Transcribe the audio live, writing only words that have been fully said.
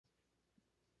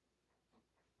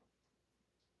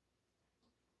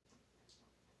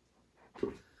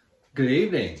Good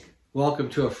evening. Welcome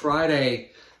to a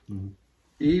Friday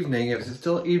evening, if it's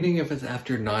still evening, if it's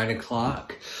after 9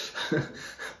 o'clock,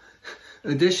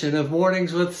 edition of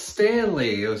Mornings with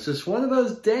Stanley. It was just one of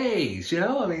those days, you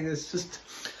know? I mean, it's just,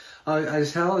 I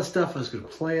just had all this stuff I was going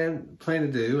to plan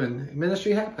to do, and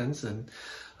ministry happens, and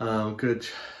good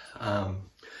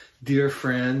dear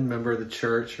friend, member of the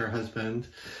church, her husband,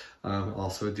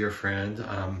 also a dear friend,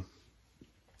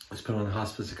 was put on the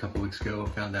hospice a couple weeks ago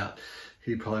and found out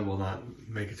he probably will not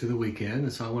make it to the weekend.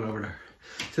 And so I went over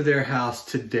to their house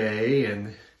today,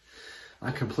 and I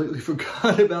completely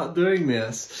forgot about doing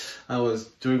this. I was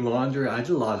doing laundry. I did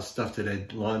a lot of stuff today,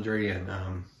 laundry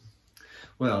and,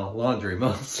 well, laundry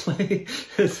mostly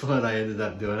is what I ended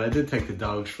up doing. I did take the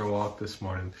dogs for a walk this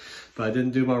morning, but I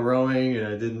didn't do my rowing and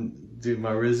I didn't do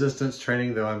my resistance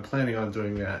training, though I'm planning on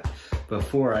doing that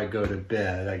before I go to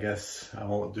bed. I guess I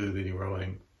won't do any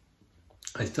rowing.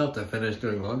 I still have to finish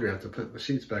doing laundry. I have to put the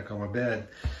sheets back on my bed.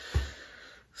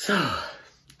 So,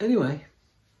 anyway.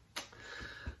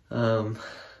 So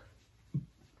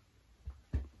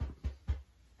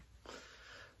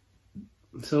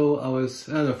I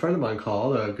had a friend of mine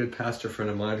called, a good pastor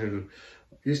friend of mine who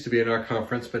used to be in our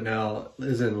conference, but now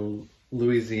is in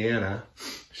Louisiana.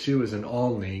 She was in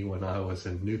Olney when I was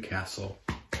in Newcastle.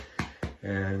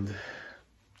 And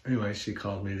anyway, she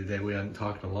called me today. We hadn't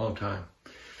talked in a long time.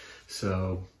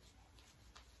 So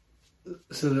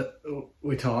that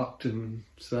we talked, and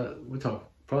we talked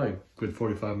probably a good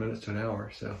 45 minutes to an hour.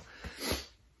 So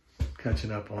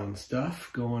catching up on stuff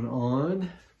going on,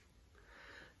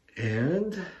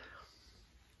 and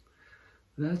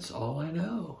that's all I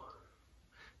know.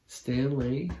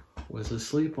 Stanley was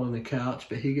asleep on the couch,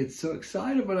 but he gets so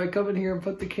excited when I come in here and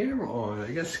put the camera on.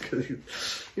 I guess because,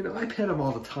 you know, I pet him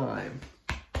all the time.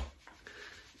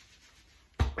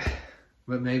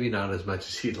 But maybe not as much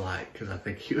as he'd like, because I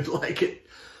think he would like it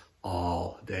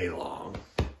all day long.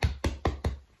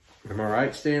 Am I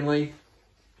right, Stanley?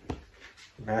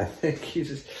 I think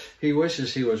he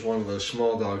wishes he was one of those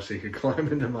small dogs so he could climb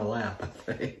into my lap,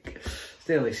 I think.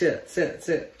 Stanley, sit.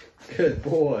 Good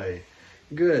boy.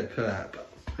 Good pup.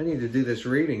 I need to do this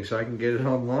reading so I can get it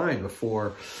online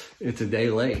before it's a day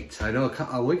late. I know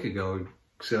a week ago,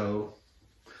 so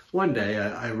one day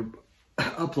I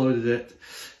uploaded it,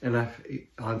 and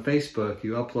on Facebook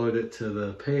you upload it to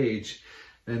the page,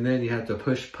 and then you have to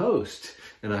push post,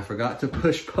 and I forgot to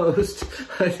push post.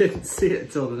 I didn't see it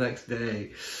until the next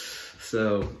day.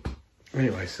 So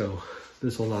anyway, so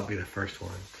this will not be the first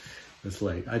one. It's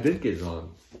late. I did get it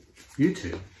on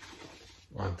YouTube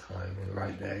on time on the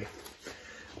right day.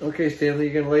 Okay, Stanley,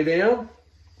 you gonna lay down?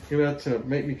 You're about to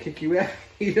make me kick you out?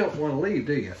 You don't want to leave,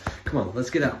 do you? Come on,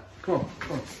 let's get out. Come on.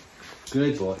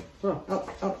 Good boy. Oh,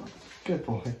 up. Good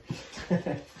boy.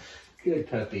 Good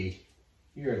puppy.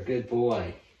 You're a good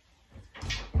boy.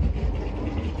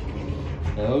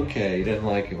 Okay, he doesn't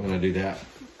like it when I do that.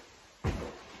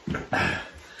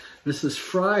 This is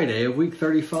Friday of week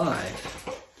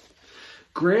 35.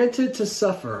 Granted to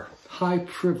suffer, high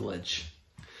privilege.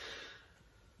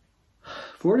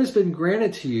 For it has been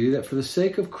granted to you that for the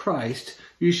sake of Christ,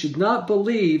 you should not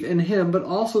believe in him, but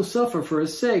also suffer for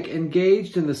his sake,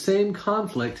 engaged in the same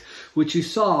conflict which you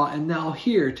saw and now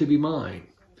hear to be mine.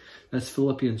 That's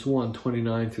Philippians 1,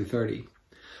 29 through 30.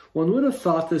 One would have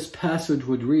thought this passage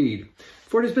would read,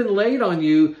 for it has been laid on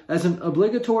you as an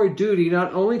obligatory duty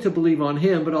not only to believe on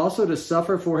him, but also to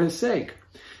suffer for his sake.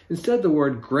 Instead, the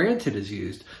word granted is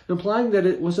used, implying that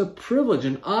it was a privilege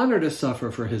and honor to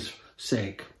suffer for his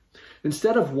sake.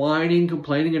 Instead of whining,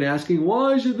 complaining, and asking,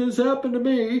 why should this happen to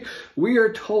me? We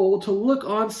are told to look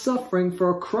on suffering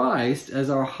for Christ as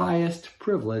our highest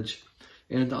privilege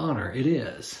and honor. It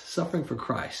is. Suffering for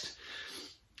Christ.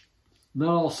 Not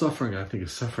all suffering, I think,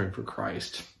 is suffering for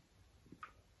Christ.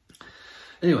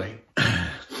 Anyway,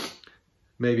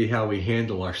 maybe how we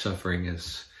handle our suffering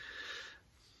is...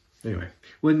 Anyway,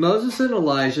 when Moses and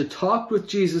Elijah talked with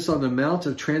Jesus on the Mount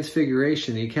of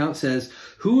Transfiguration, the account says,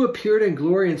 who appeared in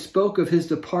glory and spoke of his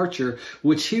departure,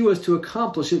 which he was to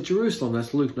accomplish at Jerusalem.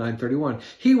 That's Luke 9:31.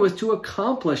 He was to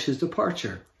accomplish his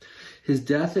departure. His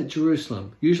death at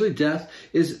Jerusalem. Usually death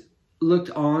is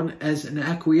looked on as an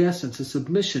acquiescence, a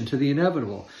submission to the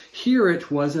inevitable. Here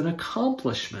it was an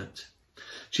accomplishment.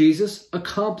 Jesus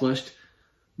accomplished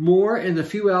more in the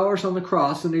few hours on the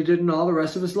cross than he did in all the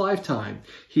rest of his lifetime.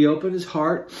 He opened his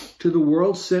heart to the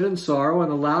world's sin and sorrow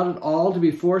and allowed it all to be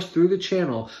forced through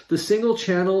the single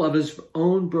channel of his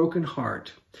own broken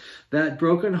heart. That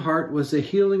broken heart was the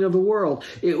healing of the world.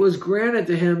 It was granted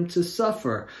to him to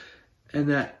suffer, and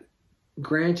that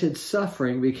granted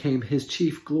suffering became his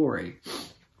chief glory.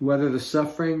 Whether the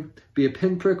suffering be a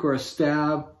pinprick or a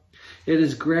stab, It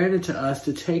is granted to us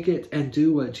to take it and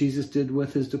do what Jesus did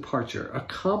with his departure,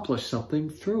 accomplish something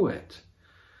through it.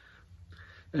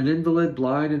 An invalid,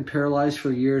 blind, and paralyzed for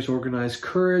years organized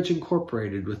Courage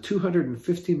Incorporated with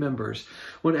 250 members.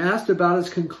 When asked about his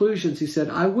conclusions, he said,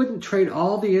 "I wouldn't trade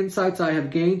all the insights I have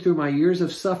gained through my years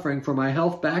of suffering for my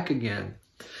health back again."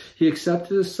 He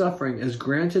accepted his suffering as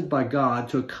granted by God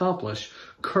to accomplish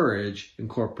Courage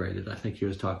Incorporated. I think he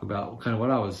was talking about kind of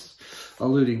what I was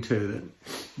alluding to, that,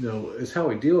 you know, is how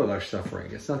we deal with our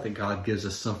suffering. It's not that God gives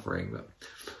us suffering,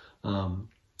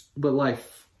 but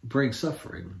life brings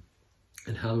suffering.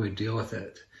 And how do we deal with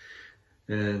it?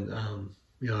 And,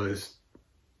 you know,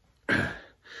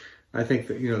 I think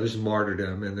that, you know, there's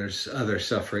martyrdom and there's other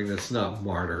suffering that's not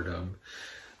martyrdom.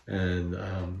 And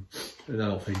I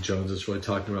don't think Jones is really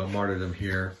talking about martyrdom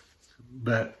here.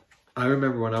 But I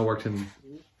remember when I worked in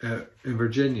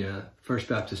Virginia, First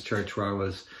Baptist Church, where I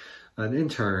was an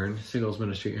intern, singles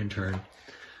ministry intern.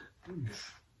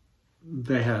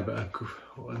 They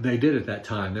did at that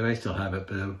time, they may still have it,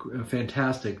 but a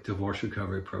fantastic divorce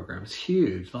recovery program. It's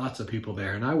huge, lots of people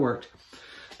there. And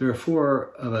there were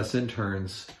 4 of us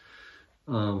interns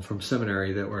from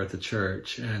seminary that were at the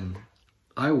church, and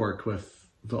I worked with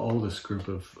the oldest group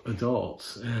of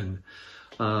adults. And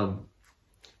I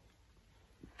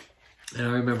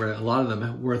remember a lot of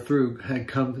them had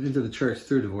come into the church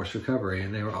through divorce recovery,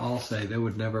 and they were all saying they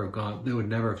would never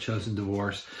have chosen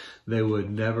divorce. They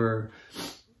wouldn't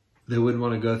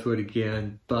want to go through it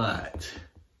again, but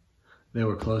they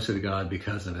were closer to God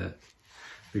because of it,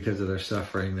 because of their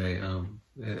suffering.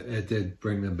 It did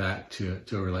bring them back to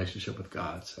a relationship with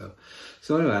God.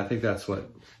 So anyway, I think that's what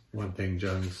one thing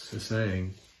Jones is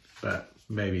saying, but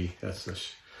maybe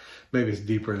it's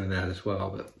deeper than that as well.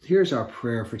 But here's our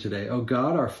prayer for today. Oh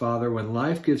God, our Father, when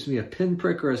life gives me a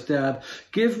pinprick or a stab,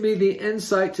 give me the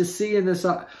insight to see in this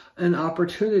an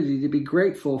opportunity to be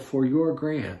grateful for your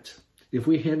grant. If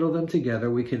we handle them together,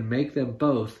 we can make them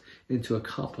both into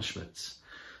accomplishments.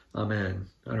 Amen.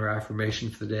 On our affirmation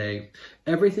for the day,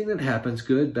 everything that happens,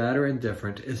 good, bad, or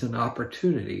indifferent, is an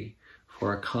opportunity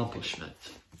for accomplishment.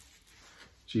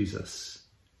 Jesus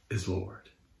is Lord.